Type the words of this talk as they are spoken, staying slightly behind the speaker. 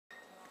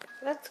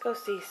Let's go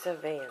see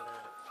Savannah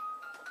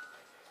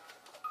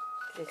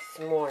this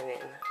morning.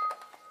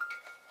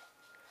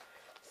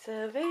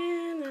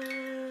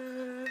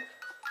 Savannah.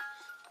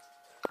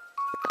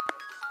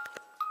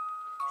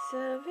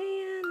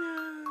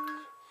 Savannah.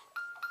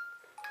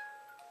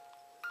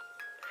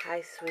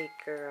 Hi, sweet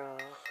girl.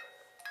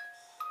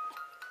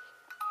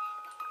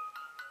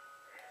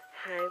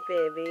 Hi,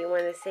 baby. You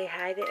want to say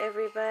hi to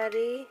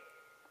everybody?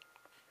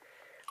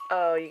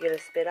 Oh, you're going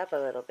to spit up a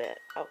little bit.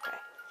 Okay.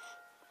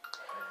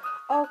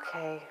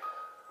 Okay.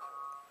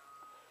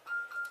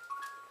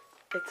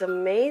 It's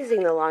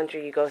amazing the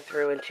laundry you go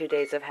through in 2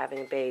 days of having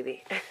a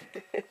baby.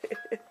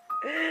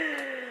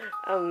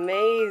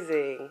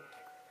 Amazing.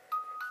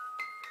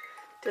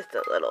 Just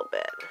a little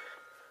bit.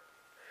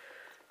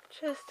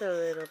 Just a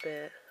little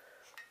bit.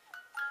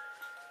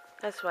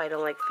 That's why I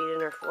don't like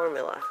feeding her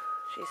formula.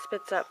 She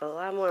spits up a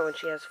lot more when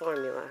she has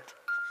formula.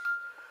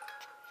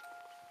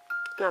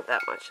 Not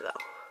that much, though.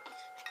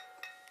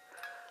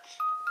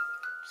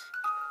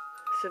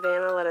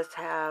 Savannah let us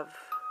have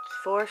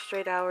 4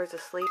 straight hours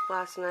of sleep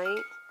last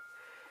night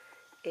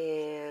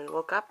and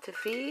woke up to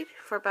feed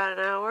for about an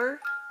hour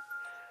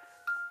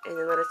and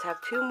then let us have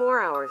 2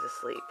 more hours of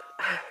sleep.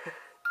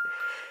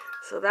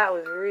 So that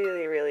was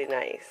really, really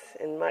nice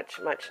and much,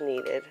 much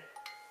needed.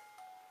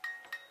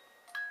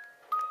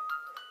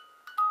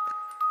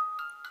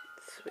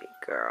 Sweet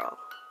girl.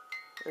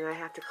 And I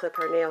have to clip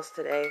her nails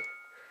today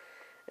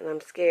and I'm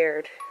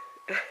scared.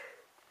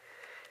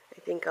 I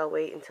think I'll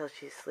wait until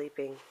she's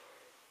sleeping.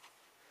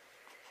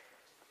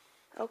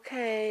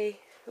 Okay,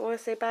 you want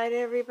to say bye to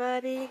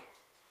everybody?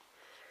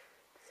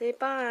 Say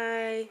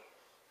bye.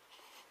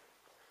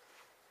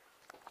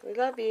 We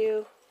love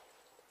you.